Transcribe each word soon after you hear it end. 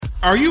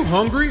Are you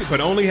hungry but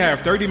only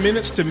have 30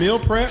 minutes to meal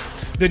prep?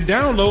 Then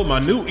download my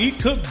new Eat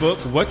Cookbook,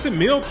 What's a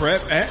Meal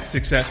Prep, at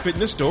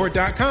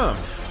successfitnessstore.com.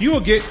 You will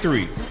get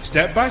 3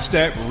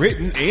 step-by-step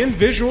written and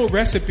visual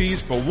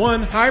recipes for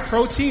one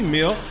high-protein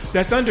meal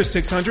that's under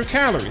 600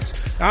 calories.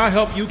 I'll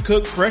help you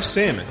cook fresh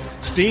salmon,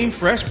 steam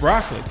fresh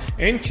broccoli,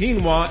 and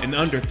quinoa in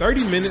under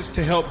 30 minutes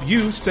to help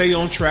you stay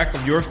on track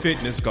of your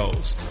fitness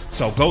goals.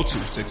 So go to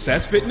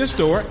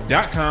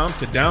successfitnessstore.com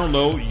to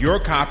download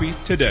your copy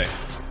today.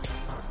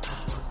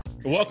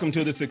 Welcome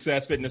to the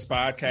Success Fitness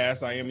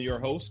Podcast. I am your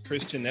host,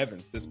 Christian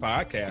Evans. This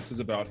podcast is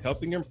about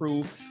helping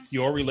improve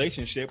your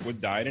relationship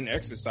with diet and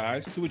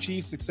exercise to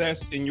achieve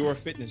success in your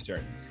fitness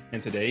journey. In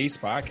today's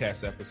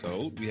podcast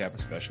episode, we have a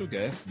special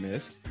guest,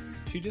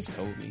 she just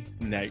told me,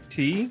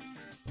 Janine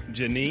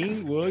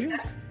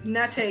Williams.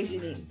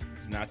 Janine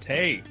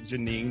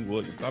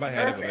Williams. Thought I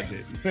had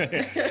it, but I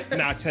didn't.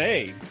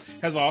 Nate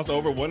has lost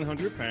over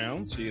 100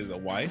 pounds. She is a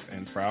wife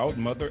and proud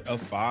mother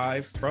of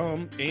 5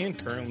 from and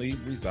currently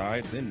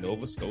resides in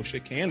Nova Scotia,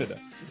 Canada.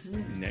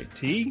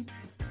 Nate, is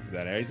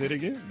that how you say it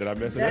again? Did I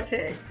mess it up?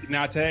 Nate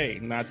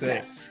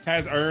Yeah.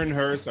 Has earned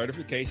her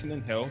certification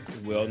in health,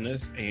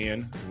 wellness,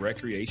 and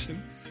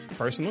recreation,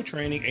 personal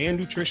training, and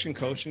nutrition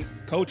coaching,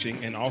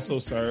 and also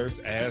serves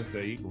as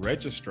the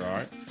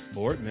registrar,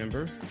 board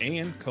member,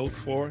 and coach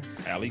for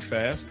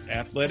Halifax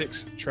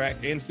Athletics Track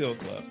and Field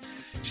Club.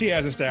 She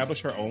has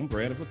established her own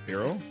brand of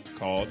apparel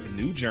called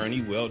New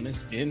Journey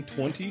Wellness in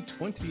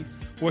 2020,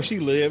 where she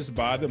lives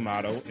by the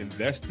motto,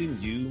 invest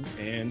in you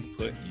and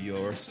put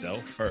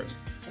yourself first.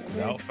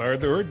 Without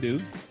further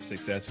ado,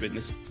 Success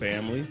Fitness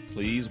family,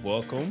 please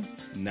welcome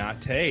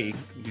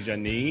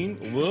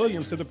Janine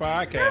Williams to the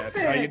podcast.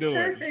 How you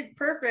doing?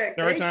 Perfect.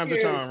 Third time's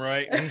the charm,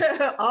 right?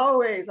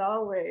 Always.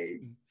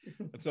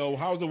 So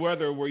how's the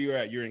weather where you're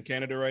at? You're in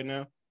Canada right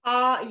now?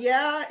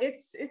 Yeah,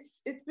 it's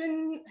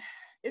been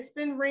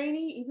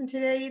rainy. Even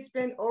today it's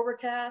been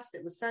overcast.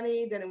 It was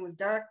sunny, then it was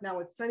dark. Now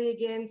it's sunny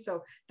again.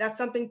 So that's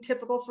something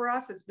typical for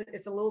us.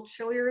 It's a little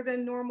chillier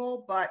than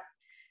normal, but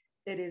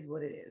it is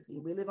what it is.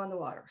 We live on the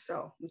water,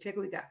 so we take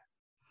what we got.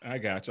 I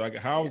got you.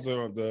 How's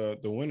the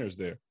winters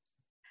there?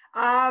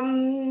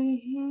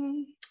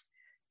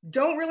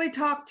 Don't really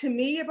talk to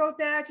me about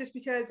that, just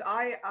because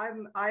I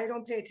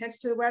don't pay attention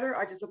to the weather.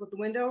 I just look out the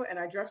window and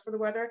I dress for the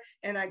weather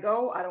and I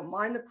go. I don't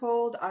mind the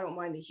cold. I don't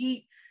mind the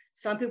heat.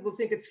 Some people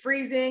think it's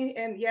freezing,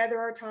 and yeah, there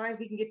are times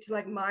we can get to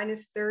like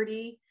minus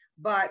 30,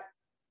 but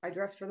I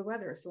dress for the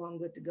weather, so I'm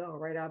good to go,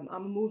 right?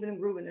 I'm moving and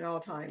grooving at all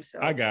times.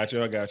 So I got you.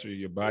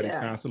 Your body's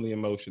constantly in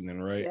motion,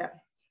 then, right? Yeah.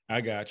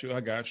 I got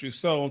you.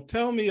 So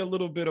tell me a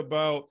little bit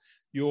about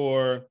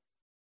your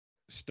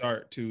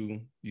start to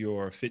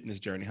your fitness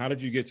journey. How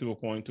did you get to a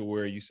point to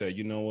where you said,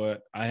 you know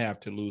what, I have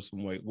to lose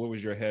some weight? What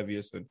was your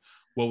heaviest, and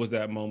what was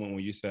that moment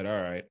when you said,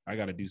 all right, I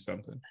got to do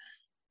something?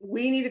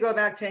 We need to go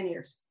back 10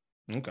 years.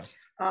 Okay.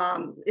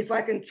 If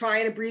I can try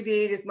and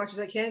abbreviate as much as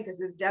I can,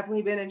 because it's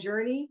definitely been a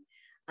journey.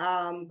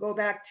 Go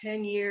back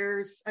 10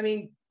 years. I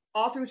mean,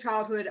 all through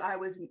childhood, I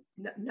was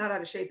not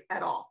out of shape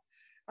at all.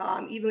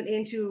 Even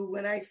into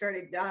when I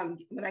started,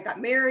 when I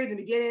got married in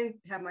the beginning,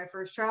 have my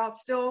first child,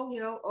 still,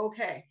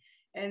 okay.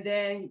 And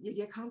then you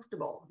get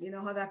comfortable. You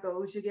know how that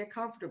goes. You get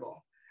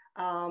comfortable.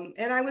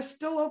 And I was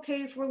still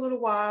okay for a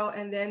little while.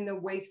 And then the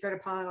weight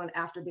started piling on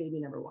after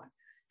baby number 1.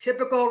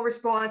 Typical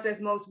response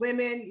as most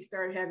women, you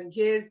start having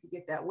kids, you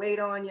get that weight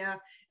on you,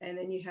 and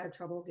then you have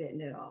trouble getting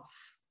it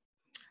off.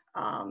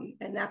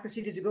 And that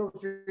proceeded to go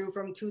through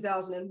from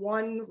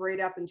 2001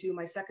 right up into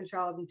my second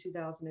child in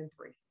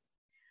 2003.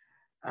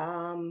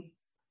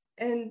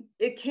 And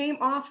it came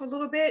off a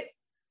little bit,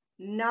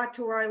 not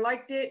to where I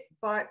liked it,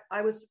 but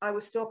I was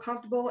still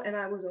comfortable and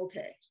I was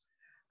okay.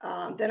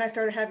 Then I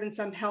started having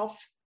some health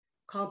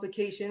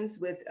complications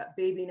with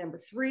baby number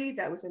 3.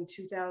 That was in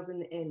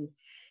 2008.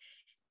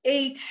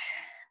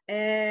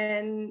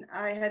 And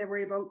I had to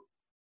worry about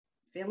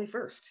family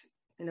first.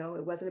 It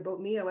wasn't about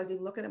me. I wasn't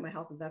even looking at my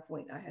health at that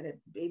point. I had a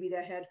baby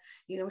that had,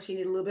 she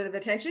needed a little bit of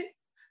attention.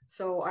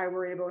 So I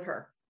worried about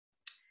her.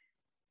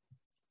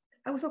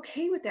 I was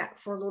okay with that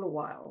for a little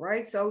while,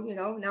 right? So,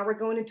 now we're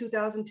going in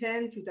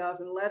 2010,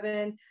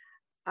 2011.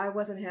 I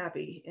wasn't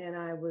happy and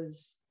I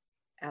was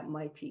at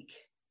my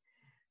peak.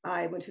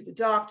 I went to the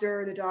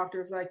doctor. The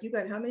doctor's like, you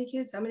got how many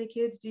kids? How many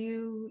kids do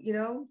you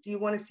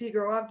want to see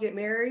grow up, get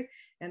married?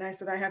 And I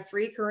said, I have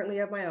 3 currently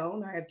of my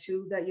own. I have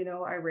 2 that,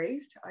 I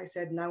raised. I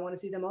said, and I want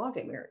to see them all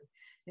get married.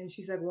 And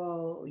she's like,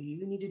 well,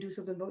 you need to do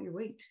something about your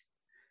weight.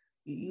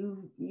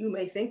 You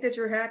may think that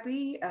you're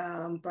happy,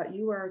 but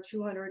you are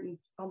 200 and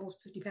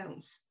almost 50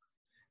 pounds.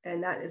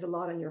 And that is a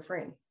lot on your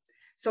frame.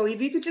 So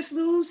if you could just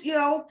lose,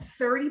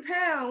 30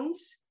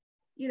 pounds,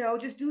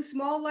 just do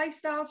small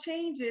lifestyle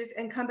changes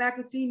and come back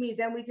and see me,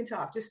 then we can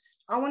talk.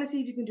 I want to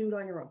see if you can do it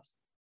on your own.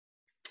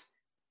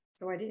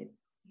 So I did.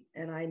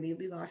 And I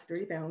immediately lost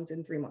 30 pounds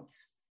in 3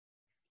 months.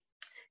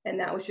 And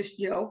that was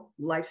just,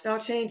 lifestyle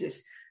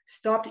changes.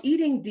 Stopped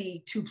eating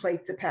the 2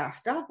 plates of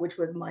pasta, which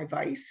was my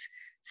vice.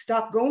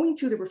 Stopped going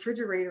to the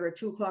refrigerator at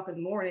 2:00 in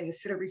the morning.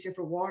 Instead of reaching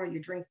for water, you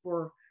drink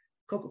for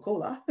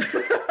Coca-Cola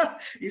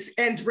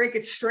and drink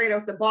it straight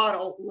out the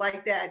bottle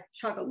like that,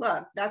 chug a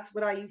lug. That's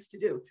what I used to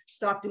do.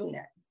 Stop doing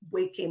that.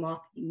 Weight came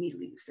off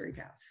immediately. It was 30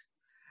 pounds.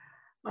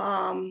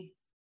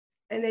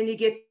 And then you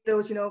get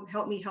those,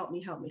 help me. How can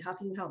you help me? How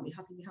can you help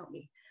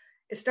me?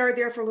 It started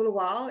there for a little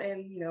while,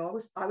 and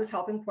I was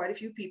helping quite a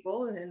few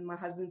people. And then my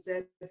husband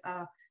said,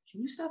 "Can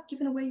you stop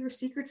giving away your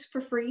secrets for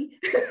free?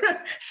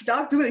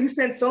 Stop doing it. You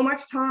spend so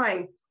much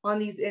time on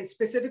these, and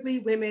specifically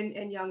women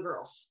and young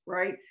girls,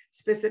 right?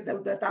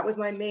 That was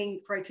my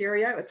main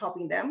criteria. I was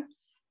helping them.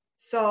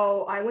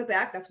 So I went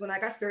back. That's when I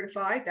got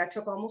certified. That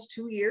took almost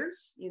 2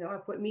 years. I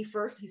put me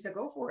first. He said,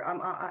 "Go for it.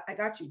 I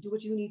got you. Do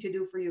what you need to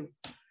do for you."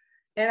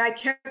 And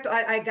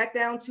I got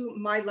down to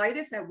my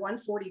lightest at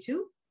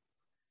 142.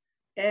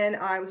 And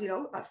I was,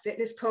 a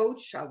fitness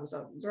coach. I was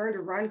a learn to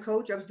run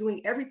coach. I was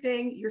doing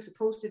everything you're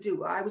supposed to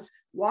do. I was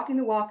walking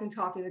the walk and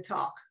talking the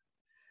talk.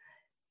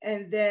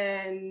 And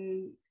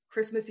then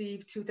Christmas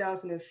Eve,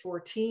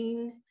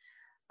 2014,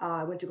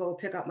 I went to go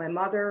pick up my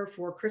mother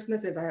for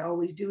Christmas, as I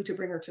always do, to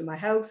bring her to my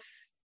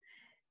house.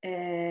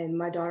 And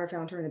my daughter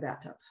found her in a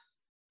bathtub.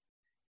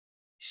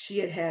 She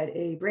had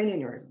a brain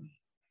aneurysm.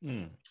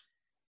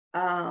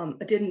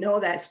 I didn't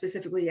know that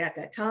specifically at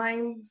that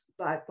time,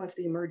 but once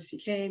the emergency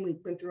came, we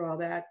went through all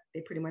that.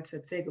 They pretty much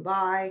said, say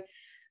goodbye.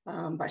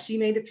 But she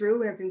made it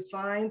through, everything was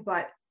fine.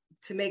 But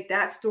to make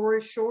that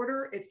story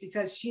shorter, it's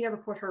because she never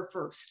put her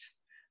first.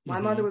 My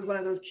mother was one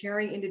of those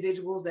caring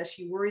individuals that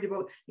she worried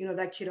about,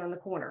 that kid on the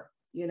corner,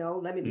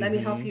 let me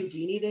help you. Do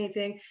you need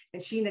anything?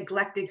 And she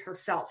neglected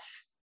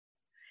herself.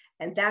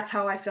 And that's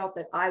how I felt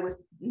that I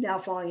was now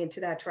falling into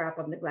that trap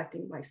of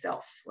neglecting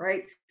myself,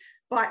 right?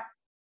 But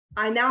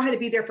I now had to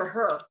be there for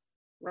her,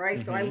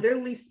 right? So I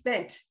literally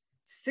spent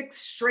 6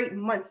 straight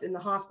months in the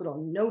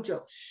hospital, no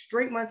joke,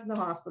 straight months in the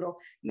hospital,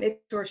 make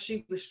sure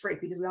she was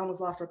straight, because we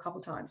almost lost her a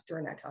couple times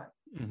during that time.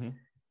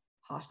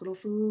 Hospital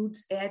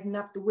foods, adding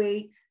up the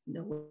weight,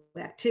 no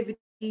activity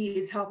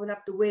is helping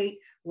up the weight,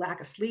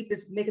 lack of sleep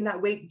is making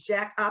that weight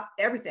jack up,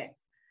 everything.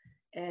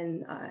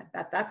 And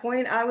at that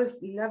point, I was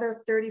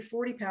another 30,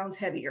 40 pounds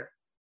heavier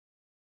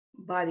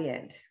by the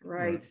end,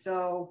 right?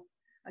 So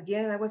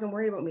again, I wasn't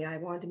worried about me. I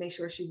wanted to make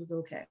sure she was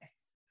okay.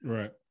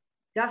 Right.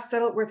 Got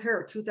settled with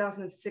her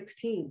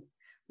 2016.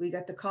 We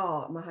got the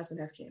call, my husband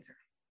has cancer.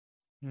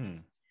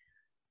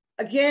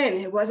 Again,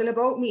 it wasn't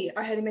about me.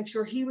 I had to make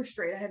sure he was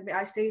straight.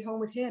 I stayed home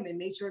with him and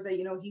made sure that,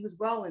 he was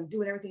well and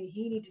doing everything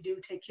he needed to do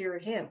to take care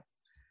of him.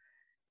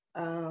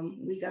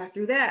 We got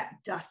through that.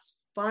 Just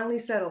finally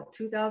settled.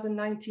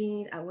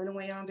 2019, I went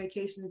away on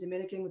vacation in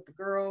Dominican with the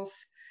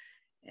girls,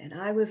 and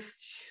I was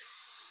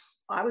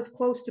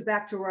close to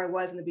back to where I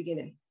was in the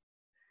beginning.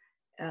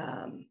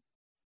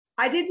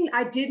 I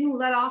didn't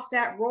let off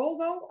that role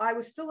though. I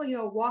was still,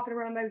 walking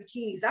around in my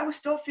bikinis. I was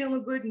still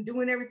feeling good and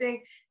doing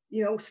everything,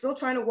 still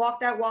trying to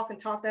walk that walk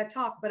and talk that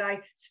talk, but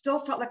I still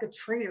felt like a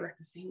traitor at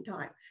the same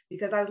time,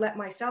 because I let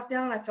myself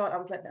down. I thought I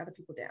was letting other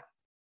people down.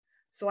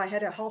 So I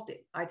had to halt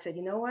it. I said,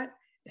 you know what?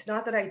 It's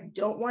not that I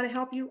don't want to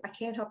help you. I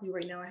can't help you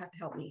right now. I have to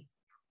help me.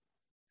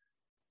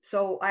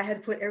 So I had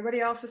to put everybody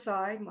else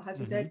aside. My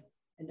husband said,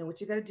 I know what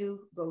you got to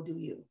do. Go do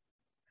you.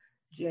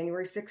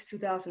 January 6,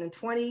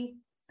 2020,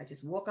 I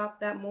just woke up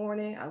that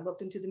morning. I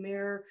looked into the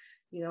mirror,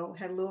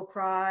 had a little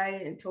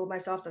cry and told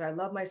myself that I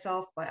love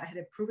myself, but I had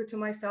to prove it to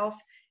myself.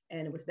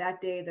 And it was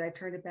that day that I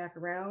turned it back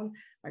around.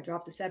 I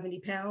dropped to 70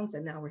 pounds,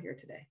 and now we're here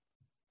today.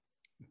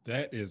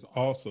 That is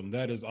awesome.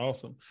 That is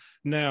awesome.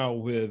 Now,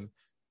 with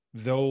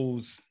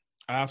those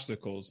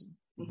obstacles,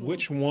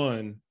 which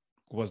one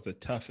was the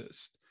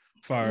toughest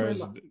as far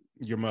as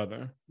your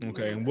mother?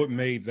 Okay. And what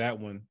made that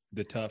one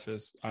the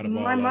toughest out of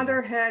all? My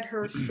mother had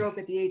her stroke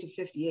at the age of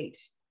 58.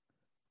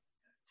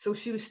 So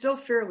she was still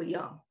fairly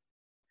young.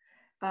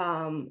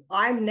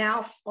 I'm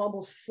now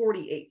almost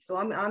 48. So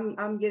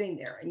I'm getting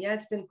there. And yeah,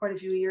 it's been quite a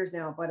few years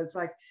now, but it's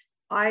like,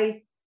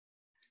 I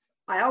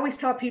always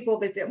tell people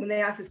that when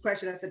they ask this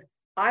question, I said,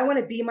 I want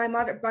to be my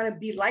mother, want to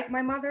be like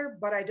my mother,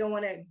 but I don't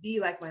want to be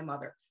like my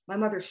mother. My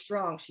mother's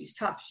strong. She's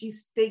tough.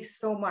 She's faced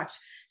so much.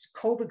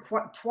 COVID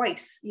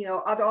twice,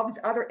 all these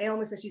other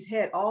ailments that she's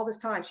had all this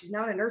time. She's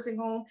now in a nursing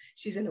home.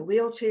 She's in a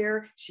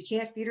wheelchair. She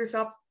can't feed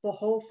herself for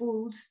whole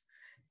foods.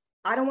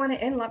 I don't want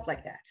to end up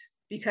like that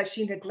because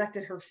she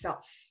neglected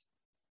herself.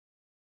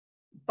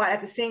 But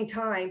at the same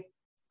time,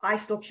 I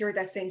still carry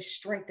that same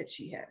strength that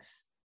she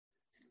has.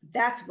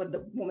 That's what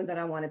the woman that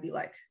I want to be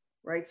like,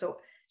 right? So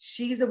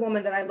she's the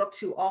woman that I look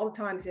to all the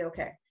time and say,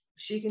 okay,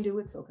 if she can do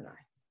it, so can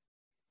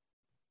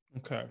I.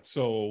 Okay.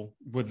 So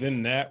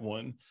within that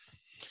one,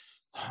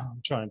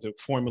 I'm trying to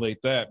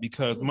formulate that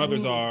because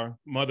mothers are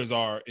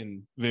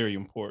very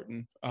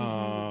important.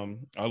 I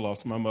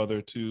lost my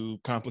mother to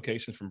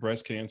complications from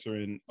breast cancer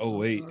in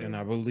 2008. And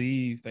I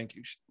believe, I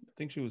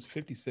think she was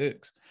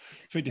 56,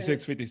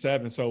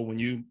 57. So when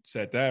you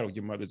said that, or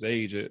your mother's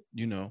age,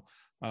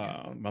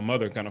 my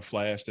mother kind of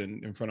flashed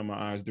in front of my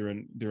eyes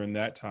during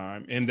that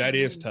time. And that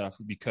is tough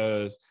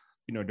because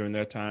during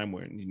that time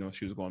when,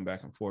 she was going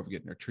back and forth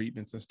getting her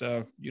treatments and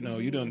stuff, you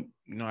don't,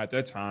 at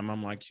that time,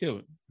 I'm like,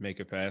 she'll make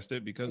it past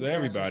it because of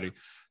everybody,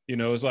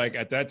 it's like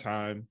at that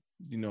time,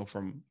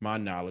 from my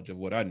knowledge of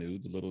what I knew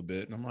a little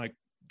bit, and I'm like,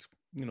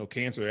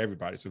 cancer,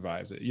 everybody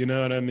survives it. You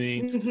know what I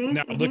mean?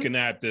 Now looking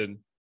at the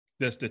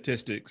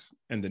statistics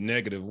and the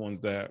negative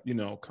ones that,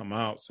 come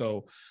out.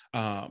 So,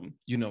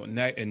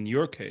 in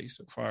your case,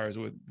 as far as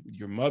with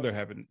your mother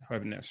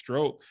having that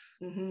stroke,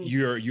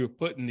 you're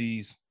putting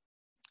these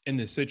in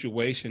this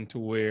situation to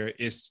where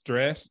it's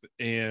stress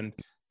and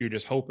you're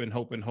just hoping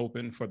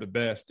for the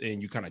best,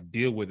 and you kind of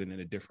deal with it in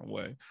a different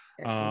way.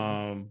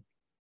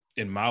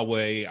 In my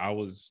way, I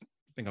was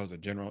a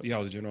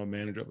general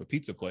manager of a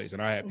pizza place,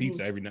 and I had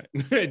pizza every night,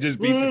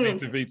 just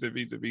pizza.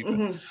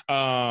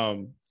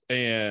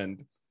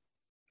 And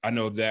I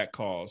know that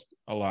caused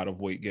a lot of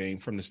weight gain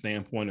from the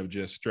standpoint of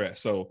just stress.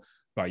 So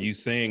by you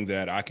saying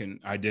that, I can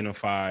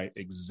identify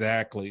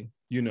exactly,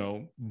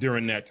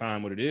 during that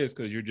time what it is,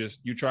 because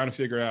you're trying to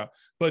figure out.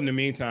 But in the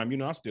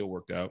meantime, I still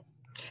worked out.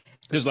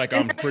 Just like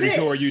I'm pretty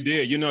sure you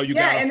did. You got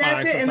to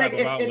find some type of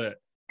outlet.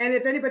 And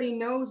if anybody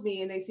knows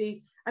me and they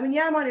see, I'm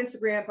on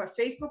Instagram, but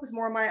Facebook is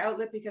more my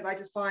outlet because I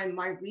just find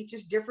my reach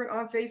is different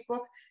on Facebook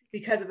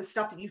because of the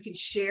stuff that you can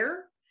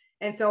share.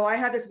 And so I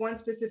had this one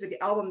specific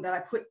album that I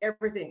put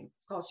everything.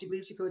 It's called She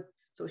Believed She Could,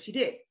 So She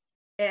Did.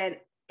 And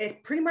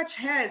it pretty much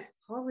has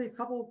probably a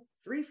couple,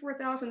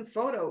 3,000-4,000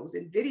 photos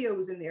and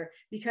videos in there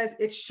because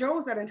it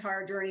shows that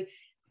entire journey.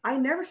 I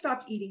never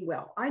stopped eating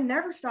well. I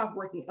never stopped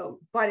working out,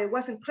 but it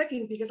wasn't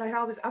clicking because I had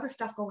all this other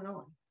stuff going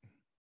on,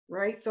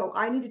 right? So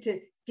I needed to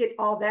get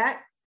all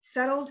that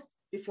settled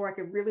before I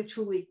could really,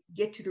 truly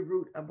get to the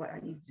root of what I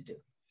needed to do.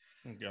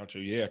 Gotcha.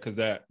 Yeah, because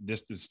the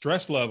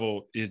stress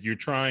level is you're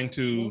trying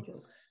to,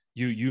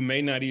 you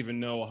may not even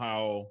know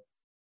how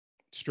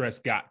stress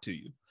got to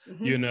you.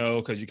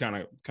 Because you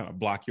kind of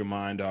block your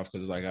mind off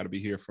because it's like, I got to be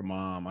here for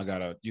mom. I got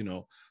to,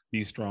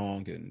 be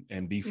strong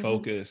and be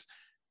focused.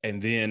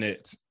 And then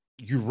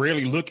you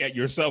rarely look at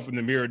yourself in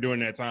the mirror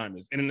during that time.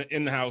 It's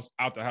in the house,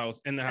 out the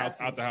house, in the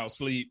house, out the house,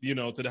 sleep,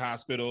 to the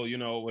hospital,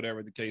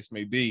 whatever the case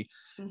may be.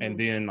 And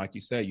then, like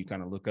you said, you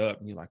kind of look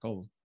up and you're like,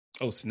 oh,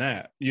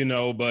 snap,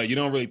 but you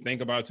don't really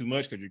think about it too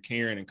much because you're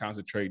caring and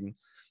concentrating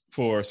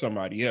for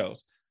somebody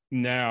else.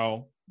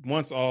 Now,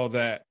 once all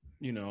that,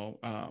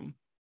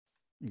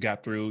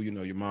 got through,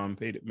 your mom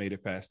made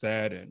it past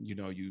that, and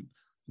you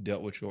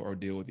dealt with your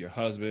ordeal with your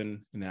husband,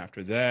 and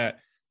after that,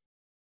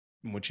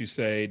 did you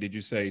say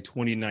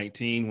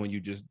 2019 when you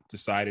just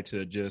decided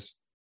to just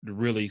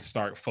really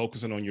start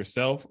focusing on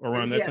yourself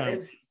around that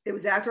time? It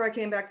was after I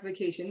came back to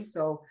vacation.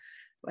 So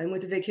I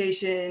went to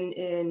vacation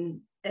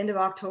in end of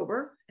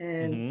October,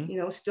 and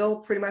still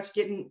pretty much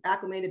getting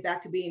acclimated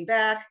back to being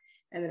back.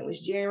 And then it was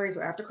January, so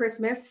after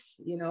Christmas,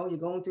 you're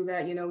going through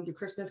that, your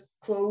Christmas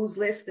clothes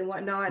list and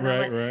whatnot. And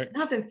I'm like,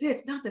 nothing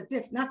fits. I'm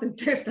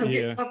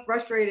getting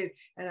frustrated.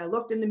 And I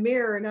looked in the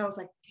mirror and I was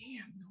like,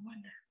 damn, no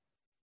wonder.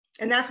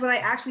 And that's when I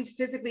actually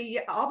physically,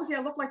 obviously I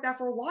looked like that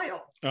for a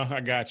while.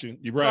 I got you.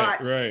 You're right,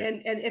 right.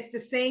 And it's the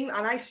same,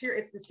 and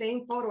it's the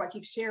same photo I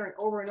keep sharing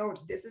over and over.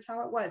 This is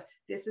how it was.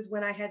 This is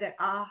when I had that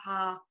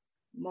aha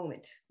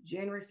moment,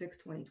 January 6,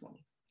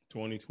 2020.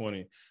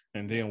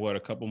 And then a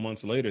couple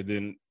months later,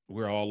 then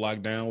we're all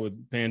locked down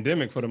with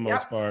pandemic for the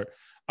most part.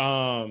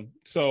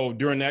 So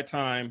during that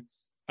time,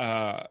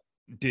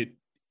 did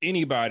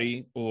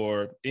anybody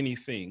or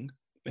anything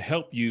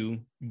help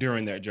you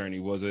during that journey?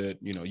 Was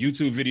it,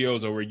 YouTube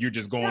videos, or were you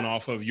just going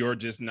off of your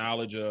just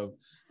knowledge of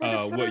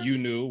what you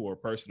knew, or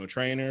personal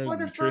trainers, for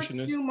the nutritionists?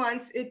 First few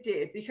months it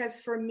did,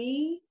 because for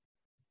me,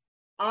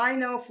 I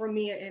know for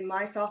me and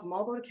myself, I'm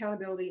all about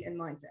accountability and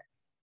mindset,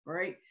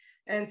 right?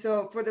 And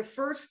so for the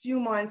first few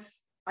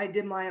months, I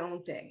did my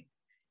own thing.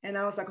 And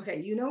I was like,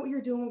 okay, you know what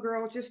you're doing,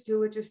 girl, just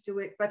do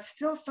it. But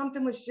still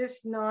something was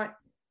just not,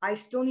 I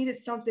still needed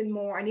something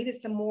more. I needed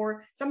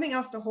something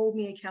else to hold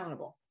me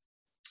accountable.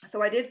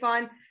 So I did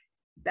find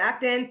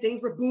back then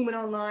things were booming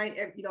online.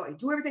 You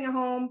do everything at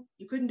home.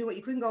 You couldn't do it.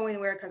 You couldn't go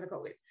anywhere because of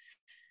COVID.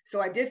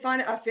 So I did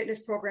find a fitness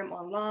program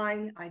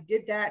online. I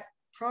did that,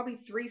 probably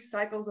 3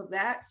 cycles of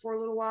that for a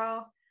little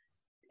while.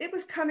 It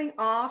was coming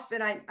off,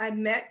 and I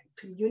met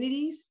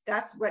communities.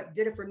 That's what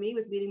did it for me,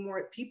 was meeting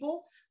more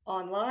people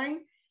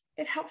online.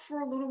 It helped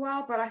for a little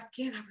while, but I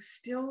was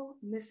still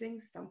missing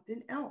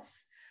something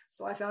else.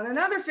 So I found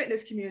another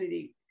fitness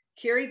community,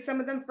 carried some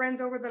of them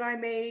friends over that I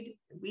made.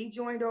 We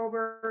joined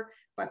over,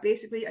 but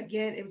basically,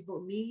 again, it was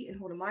about me and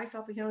holding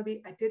myself accountable.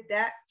 I did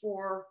that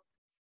for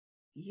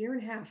a year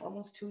and a half,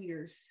 almost 2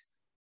 years.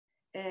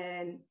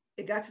 And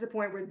it got to the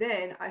point where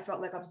then I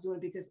felt like I was doing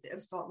it because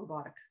it felt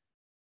robotic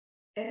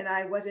and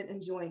I wasn't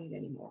enjoying it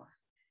anymore.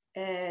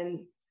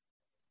 And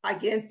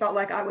again, felt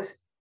like I was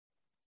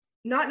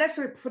not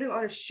necessarily putting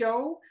on a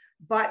show,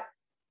 but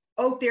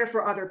out there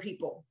for other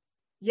people.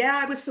 Yeah,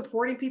 I was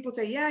supporting people,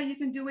 say, yeah, you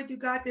can do it. You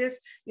got this.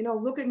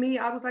 Look at me.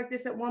 I was like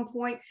this at one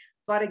point.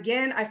 But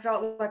again, I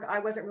felt like I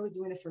wasn't really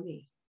doing it for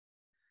me.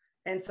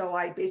 And so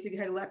I basically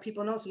had to let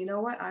people know, so you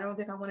know what? I don't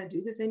think I want to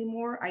do this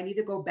anymore. I need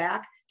to go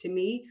back to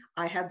me.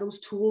 I have those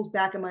tools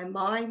back in my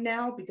mind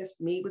now, because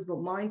for me, it was about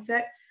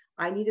mindset.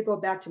 I need to go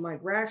back to my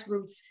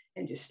grassroots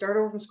and just start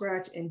over from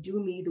scratch and do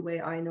me the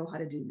way I know how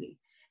to do me.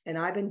 And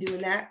I've been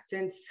doing that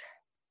since,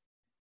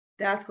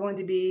 that's going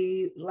to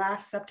be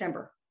last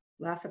September.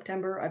 Last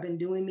September, I've been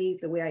doing me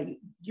the way I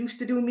used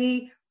to do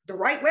me, the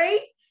right way.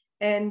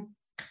 And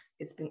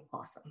it's been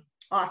awesome.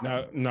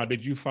 Awesome. Now,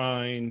 did you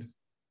find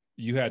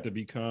you had to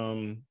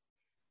become,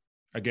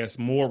 I guess,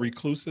 more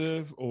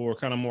reclusive or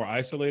kind of more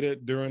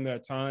isolated during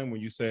that time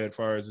when you said, as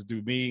far as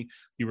do me,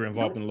 you were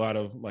involved in a lot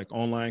of like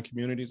online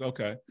communities?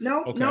 Okay.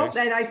 No. And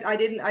I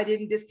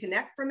didn't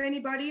disconnect from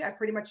anybody. I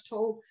pretty much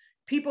told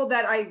people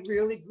that I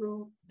really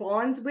grew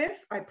bonds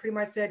with. I pretty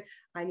much said,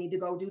 I need to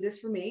go do this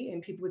for me.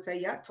 And people would say,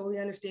 yeah, totally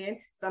understand.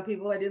 Some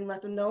people I didn't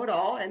let them know at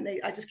all. And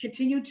I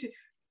continued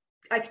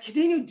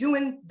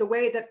doing the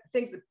way that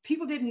things that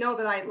people didn't know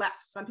that I had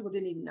left. Some people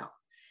didn't even know.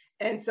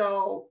 And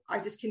so I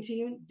just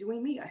continued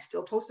doing me. I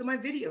still posted my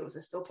videos. I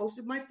still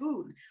posted my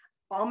food,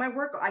 all my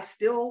work. I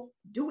still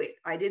do it.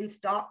 I didn't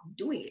stop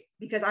doing it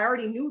because I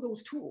already knew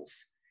those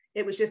tools.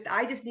 It was just,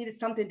 I just needed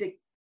something to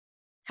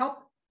help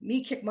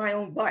me kick my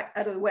own butt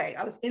out of the way.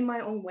 I was in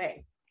my own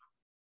way.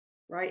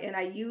 Right. And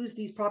I used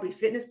these probably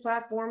fitness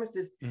platforms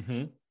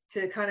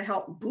to kind of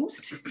help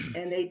boost.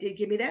 And they did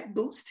give me that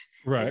boost.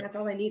 Right. And that's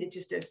all I needed,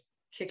 just to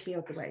kick me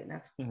out the way. And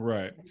that's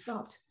right. I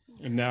stopped.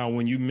 And now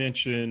when you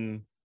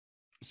mention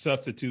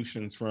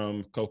substitutions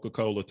from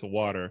Coca-Cola to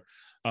water,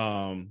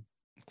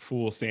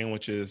 full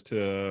sandwiches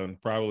to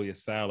probably a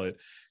salad,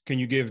 can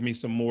you give me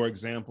some more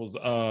examples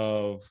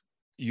of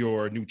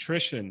your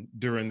nutrition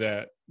during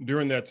that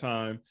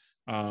time,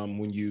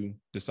 when you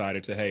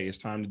decided to, hey, it's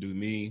time to do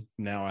me,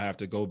 now I have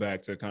to go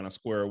back to kind of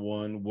square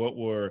one? What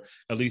were,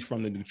 at least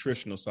from the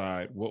nutritional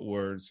side, what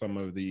were some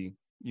of the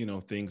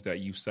things that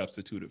you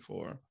substituted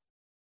for?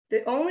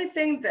 The only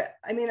thing that,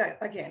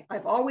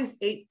 I've always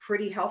ate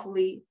pretty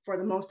healthily for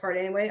the most part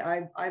anyway.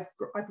 I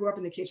grew up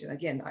in the kitchen.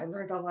 Again, I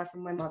learned a lot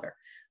from my mother.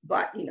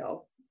 But,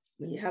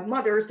 when you have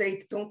mothers,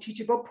 they don't teach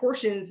you about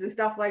portions and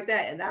stuff like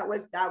that. And that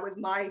was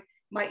my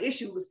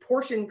issue, was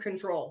portion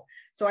control.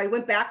 So I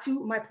went back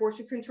to my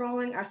portion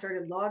controlling. I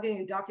started logging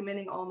and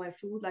documenting all my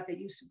food like I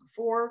used to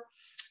before.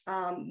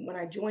 When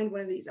I joined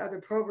one of these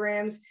other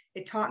programs,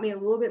 it taught me a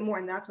little bit more.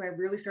 And that's when I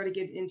really started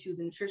getting into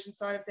the nutrition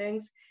side of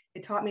things.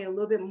 It taught me a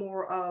little bit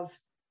more of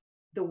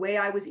the way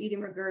I was eating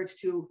in regards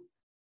to,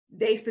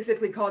 they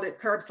specifically called it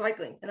carb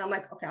cycling. And I'm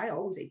like, okay, I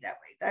always ate that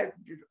way.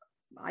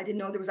 I didn't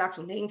know there was an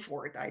actual name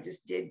for it. I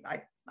just did.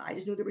 I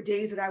just knew there were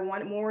days that I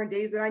wanted more and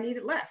days that I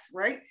needed less,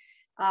 right?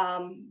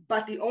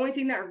 But the only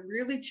thing that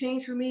really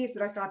changed for me is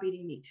that I stopped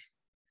eating meat.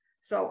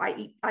 So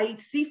I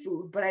eat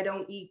seafood, but I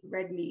don't eat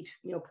red meat,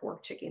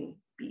 pork, chicken,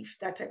 beef,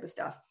 that type of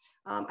stuff.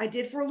 I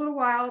did for a little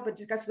while, but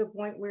just got to the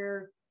point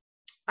where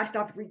I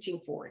stopped reaching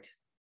for it.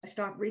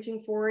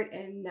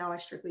 And now I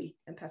strictly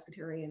am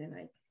pescatarian and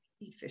I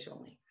eat fish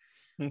only.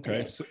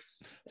 Okay.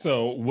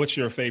 So what's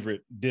your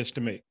favorite dish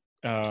to make?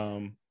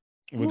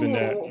 Within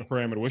that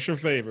parameter, what's your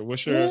favorite?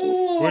 What's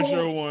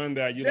your one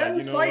that you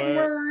like? Fighting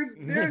words.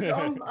 There's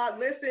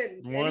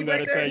listen. One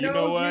that say, you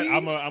know what?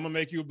 I'm gonna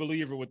make you a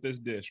believer with this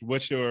dish.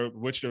 What's your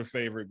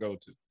favorite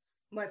go-to?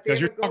 My favorite. Because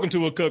you're talking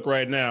to a cook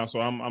right now,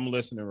 so I'm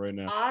listening right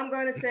now. I'm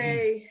gonna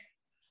say,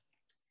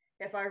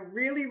 if I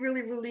really,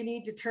 really, really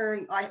need to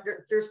turn,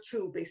 there's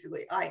two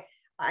basically. I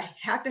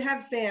have to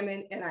have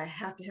salmon and I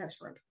have to have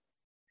shrimp,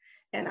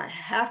 and I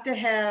have to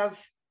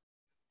have.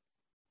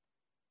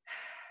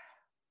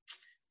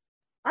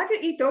 I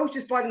could eat those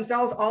just by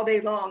themselves all day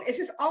long. It's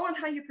just all on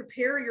how you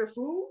prepare your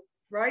food,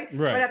 right?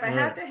 But if I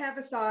have to have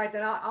a side,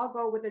 then I'll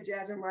go with a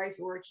jasmine rice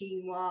or a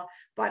quinoa.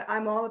 But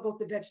I'm all about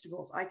the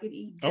vegetables. I could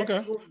eat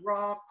vegetables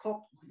raw,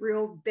 cooked,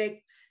 grilled,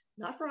 baked,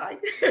 not fried.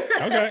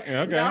 Okay.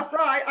 Not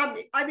fried.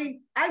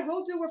 I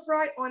will do a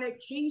fry on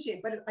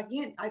occasion, but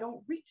again, I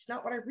don't reach. It's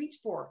not what I reach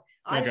for.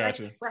 I like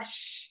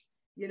fresh.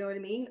 You know what I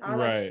mean? I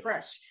like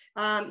fresh.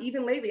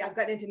 Even lately, I've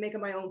gotten into making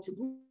my own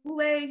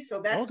tabbouleh.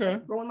 So that's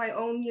growing my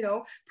own,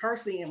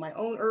 parsley and my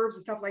own herbs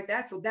and stuff like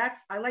that. So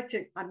I'm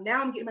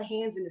getting my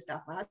hands into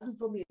stuff. My husband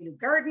put me in a new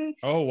garden.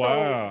 Oh,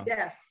 wow. So,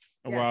 yes.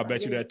 Wow, I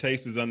bet you that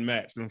taste is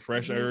unmatched and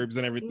fresh herbs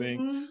and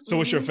everything. So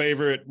what's your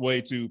favorite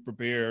way to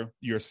prepare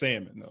your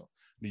salmon, though?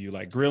 Do you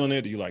like grilling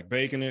it? Do you like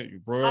baking it? You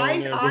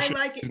broiling it? I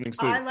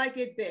like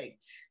it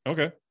baked.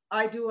 Okay.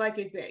 I do like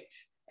it baked.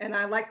 And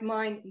I like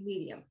mine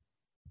medium.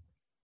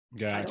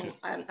 Gotcha.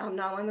 I'm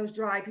not one of those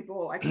dry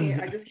people. I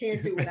just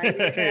can't do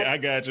it. I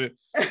got you.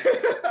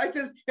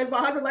 Because my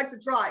husband likes to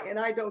try and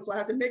I don't. So I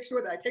have to make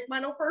sure that I take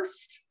mine out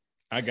first.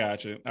 I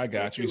got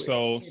you.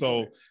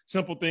 So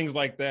simple things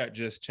like that,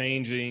 just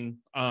changing.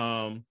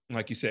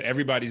 Like you said,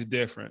 everybody's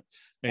different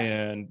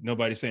and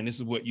nobody's saying this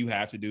is what you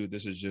have to do.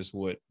 This is just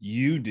what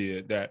you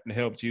did that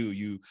helped you.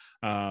 You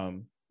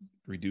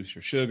reduce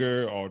your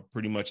sugar or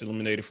pretty much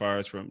eliminated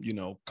fires from,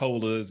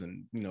 colas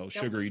and,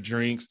 sugary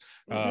drinks.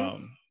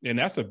 And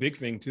that's a big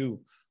thing too.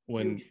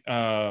 when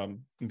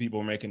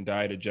people are making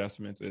diet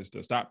adjustments is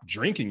to stop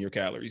drinking your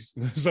calories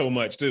so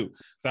much too.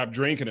 Stop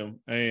drinking them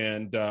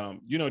and,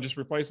 just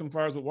replace them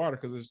fires with water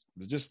because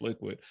it's just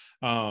liquid.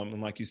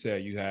 And like you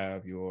said, you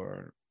have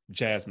your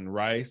jasmine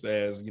rice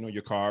as,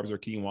 your carbs or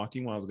quinoa.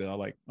 Quinoa is good. I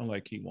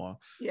like quinoa,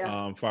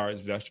 far as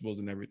vegetables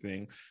and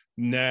everything.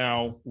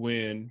 Now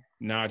you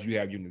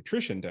have your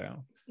nutrition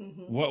down,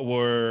 what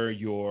were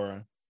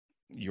your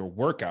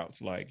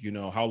workouts like?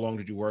 How long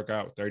did you work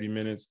out? 30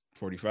 minutes,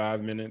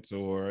 45 minutes,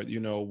 or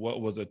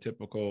what was a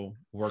typical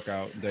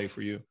workout day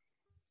for you?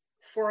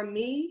 For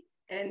me,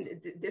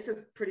 and this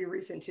is pretty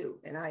recent too,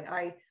 and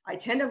I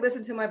tend to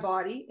listen to my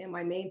body, and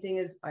my main thing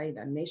is I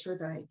make sure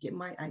that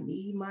I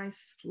need my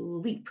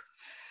sleep.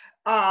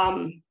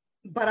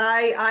 But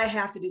I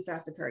have to do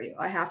fasted cardio.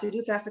 I have to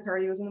do fasted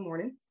cardio in the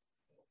morning,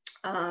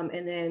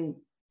 and then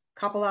a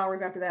couple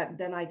hours after that,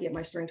 then I get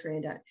my strength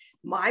training done.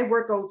 My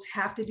workouts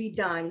have to be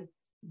done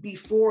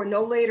before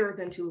no later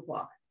than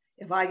 2:00.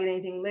 If I get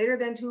anything later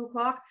than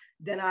 2:00,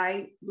 then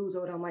I lose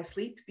out on my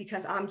sleep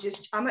because I'm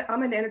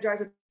an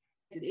energizer.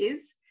 It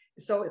is.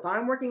 So if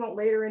I'm working out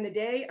later in the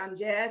day, I'm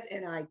jazzed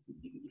and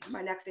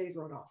my next day is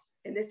wrote off.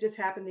 And this just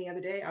happened the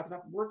other day. I was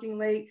up working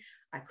late.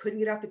 I couldn't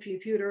get off the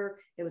computer.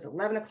 It was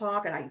 11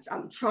 o'clock and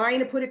I'm trying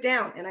to put it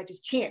down and I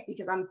just can't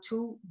because I'm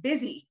too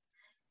busy.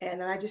 And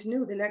then I just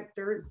knew the next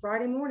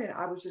Friday morning,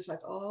 I was just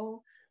like,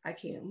 oh, I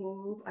can't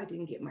move. I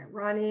didn't get my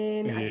run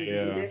in. I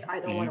didn't do this. I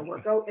don't want to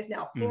work out. It's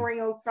now pouring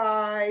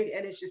outside.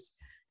 And it's just,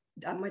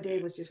 my day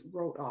was just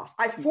wrote off.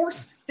 I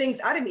forced things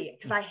out of me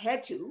because I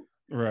had to.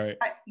 Right.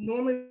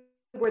 Normally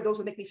where those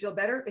would make me feel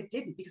better, it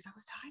didn't because I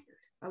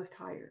was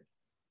tired.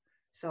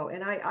 So,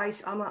 and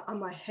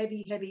I'm a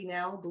heavy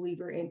now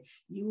believer in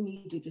you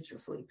need to get your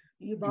sleep.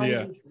 Your body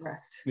needs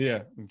rest. Yeah,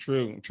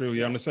 true.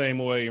 Yeah, I'm the same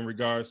way in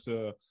regards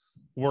to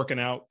working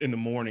out in the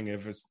morning.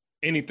 If it's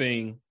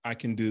anything I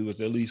can do is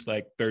at least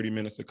like 30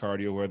 minutes of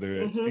cardio, whether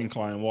it's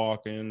incline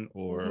walking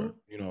or,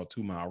 a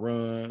 2-mile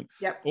run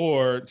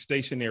or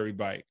stationary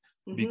bike.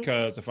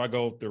 Because if I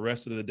go the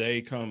rest of the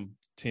day, come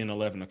 10,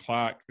 11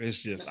 o'clock, it's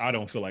just, I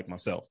don't feel like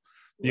myself,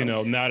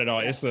 not at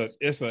all. It's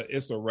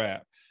a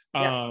wrap.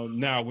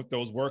 Now with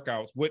those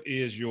workouts, what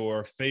is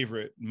your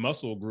favorite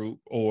muscle group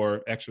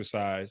or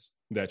exercise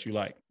that you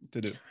like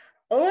to do?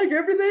 I like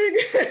everything.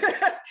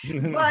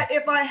 But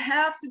if I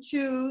have to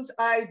choose,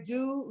 I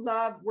do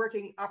love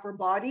working upper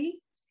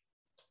body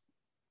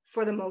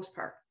for the most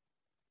part.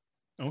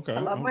 Okay.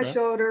 I love my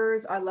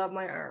shoulders. I love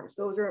my arms.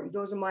 Those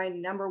are my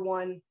number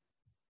one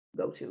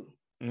go-to.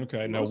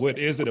 Okay. Now, what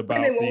is it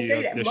about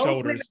the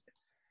shoulders?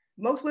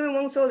 Most women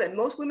won't say that.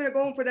 Most women are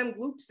going for them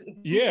glutes.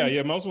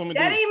 Yeah. Most women.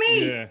 That ain't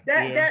me.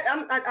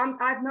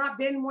 I've not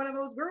been one of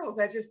those girls.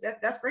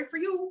 That's great for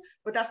you,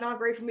 but that's not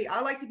great for me.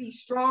 I like to be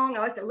strong. I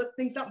like to lift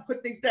things up and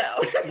put things down.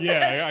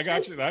 Yeah, I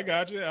got you.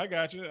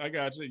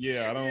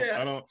 Yeah,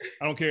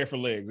 I don't care for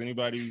legs.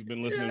 Anybody who's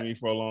been listening to me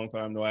for a long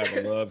time know I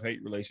have a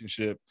love-hate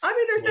relationship. I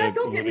mean, there's that.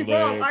 Don't get me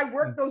wrong. I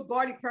work those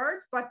body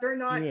parts, but they're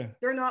not. Yeah.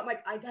 They're not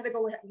like I gotta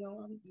go.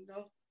 No.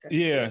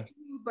 Yeah.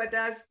 But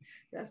that's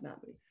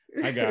not me.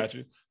 I got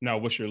you. Now,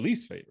 what's your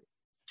least favorite?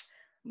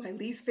 My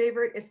least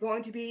favorite is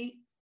going to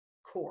be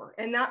core,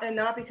 and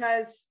not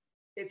because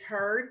it's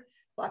hard,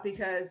 but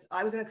because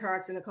I was in a car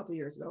accident a couple of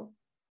years ago,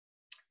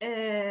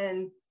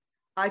 and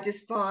I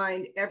just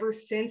find ever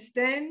since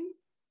then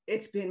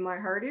it's been my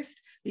hardest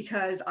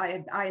because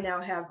I now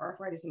have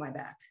arthritis in my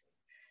back,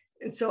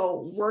 and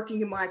so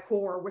working in my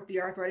core with the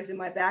arthritis in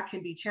my back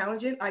can be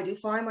challenging. I do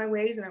find my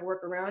ways and I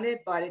work around it,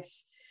 but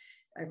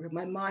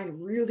my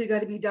mind really got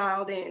to be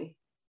dialed in.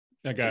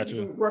 I got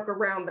you. Work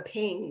around the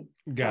pain.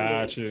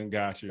 Got you.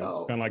 So, it's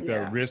kind of like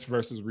the risk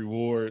versus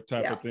reward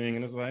type of thing.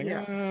 And it's like,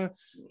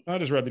 I'd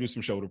just rather do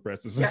some shoulder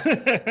presses.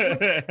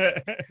 Yeah.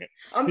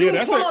 I'm doing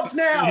pull-ups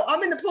now.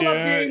 I'm in the pull-up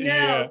game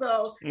now.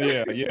 So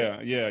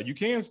Yeah. You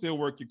can still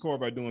work your core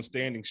by doing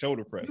standing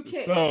shoulder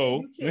presses.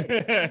 So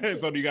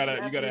you got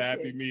a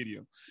happy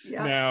medium.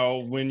 Yeah. Now,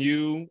 when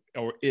you,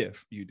 or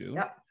if you do,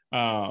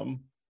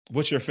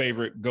 what's your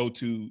favorite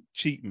go-to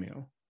cheat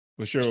meal?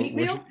 Cheat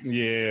meal?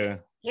 Yeah.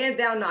 Hands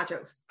down,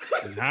 nachos.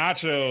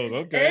 Nachos,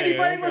 okay.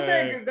 Anybody must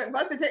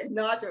take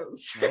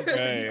nachos.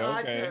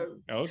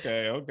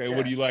 Okay.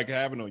 What do you like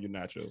having on your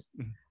nachos?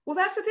 Well,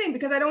 that's the thing,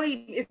 because I don't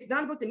eat. It's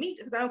not about the meat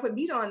because I don't put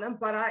meat on them,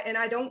 but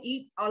I don't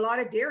eat a lot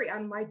of dairy.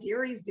 My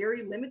dairy is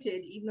very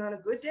limited, even on a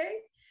good day.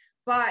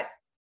 But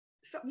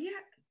it's not. Maybe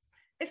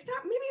it's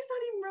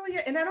not even really.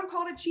 And I don't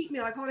call it a cheat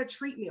meal. I call it a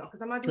treat meal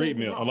because I'm not doing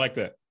anything wrong. I like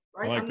that.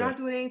 Right, I'm not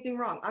doing anything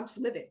wrong. I'm just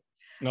living.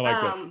 I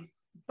like that.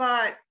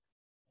 But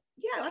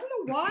yeah, I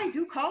don't know why I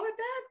do call it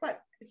that,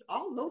 but it's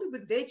all loaded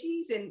with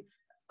veggies. And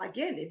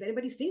again, if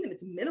anybody's seen them,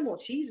 it's minimal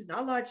cheese, not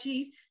a lot of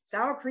cheese,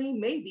 sour cream,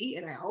 maybe.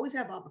 And I always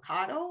have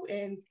avocado.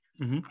 And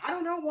I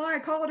don't know why I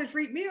call it a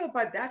treat meal,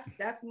 but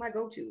that's my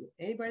go-to.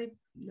 Anybody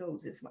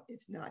knows it's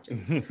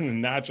nachos.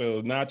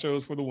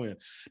 Nachos for the win.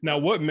 Now,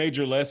 what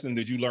major lesson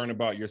did you learn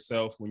about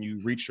yourself when you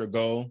reached your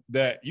goal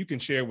that you can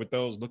share with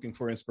those looking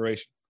for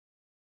inspiration?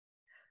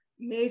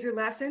 Major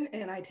lesson,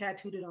 and I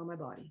tattooed it on my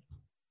body.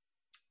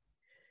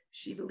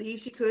 She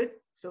believed she could,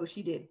 so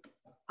she did.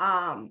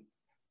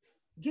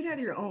 Get out of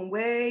your own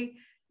way.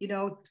 You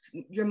know,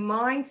 your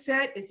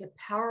mindset is a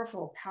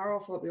powerful,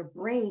 your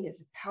brain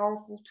is a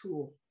powerful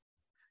tool.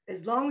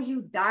 As long as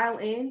you dial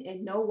in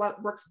and know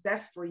what works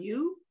best for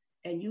you,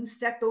 and you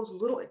set those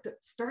little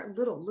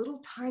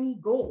tiny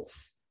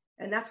goals.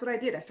 And that's what I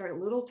did. I started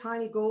little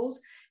tiny goals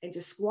and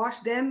just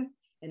squashed them.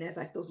 And as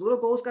those little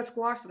goals got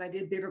squashed, and I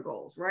did bigger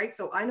goals, right?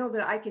 So I know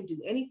that I can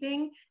do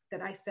anything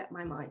that I set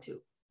my mind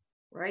to,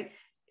 right?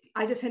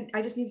 I just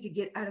needed to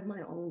get out of my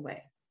own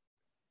way.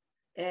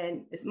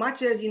 And as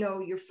much as, you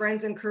know, your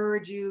friends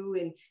encourage you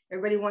and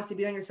everybody wants to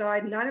be on your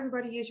side, not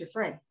everybody is your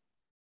friend,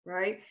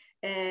 right?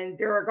 And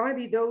there are going to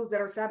be those that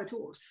are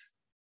saboteurs.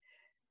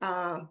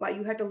 But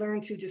you had to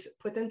learn to just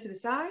put them to the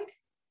side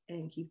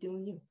and keep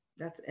doing you.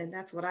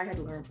 That's what I had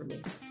to learn from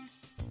me.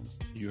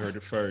 You heard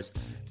it first.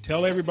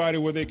 Tell everybody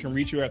where they can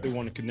reach you if they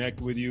want to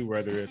connect with you,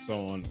 whether it's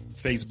on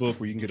Facebook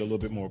where you can get a little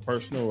bit more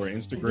personal, or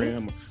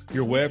Instagram, or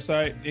your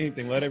website,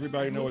 anything. Let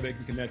everybody know where they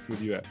can connect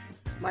with you at.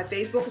 My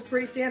Facebook is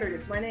pretty standard.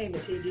 It's my name,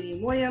 Nate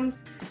Janine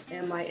Williams,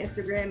 and my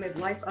Instagram is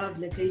Life of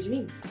Nate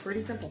Janine.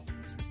 Pretty simple.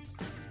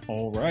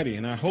 All righty,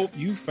 and I hope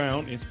you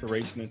found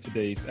inspiration in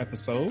today's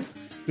episode.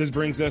 This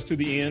brings us to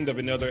the end of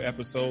another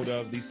episode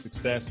of the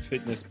Success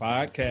Fitness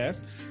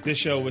Podcast. This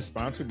show is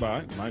sponsored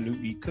by my new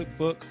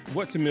e-cookbook,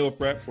 What to Meal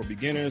Prep for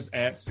Beginners,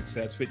 at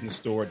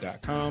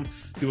successfitnessstore.com.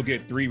 You will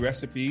get 3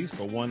 recipes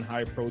for one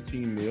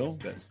high-protein meal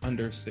that's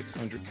under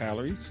 600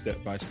 calories,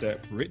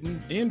 step-by-step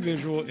written and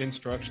visual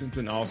instructions,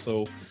 and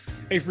also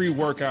a free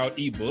workout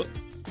ebook.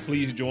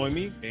 Please join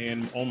me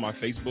and on my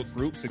Facebook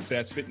group,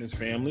 Success Fitness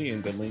Family,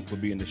 and the link will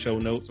be in the show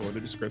notes or the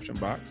description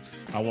box.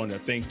 I want to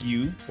thank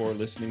you for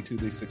listening to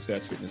the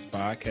Success Fitness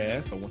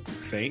Podcast. I want to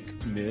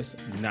thank Miss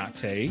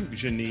Nate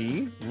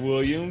Janine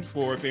Williams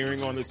for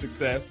appearing on the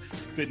Success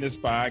Fitness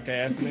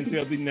Podcast. And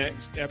until the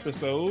next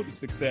episode,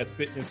 Success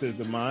Fitness is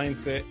the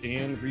mindset,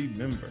 and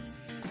remember,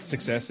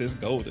 success is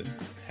golden.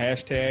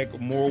 #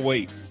 more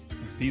weight.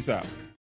 Peace out.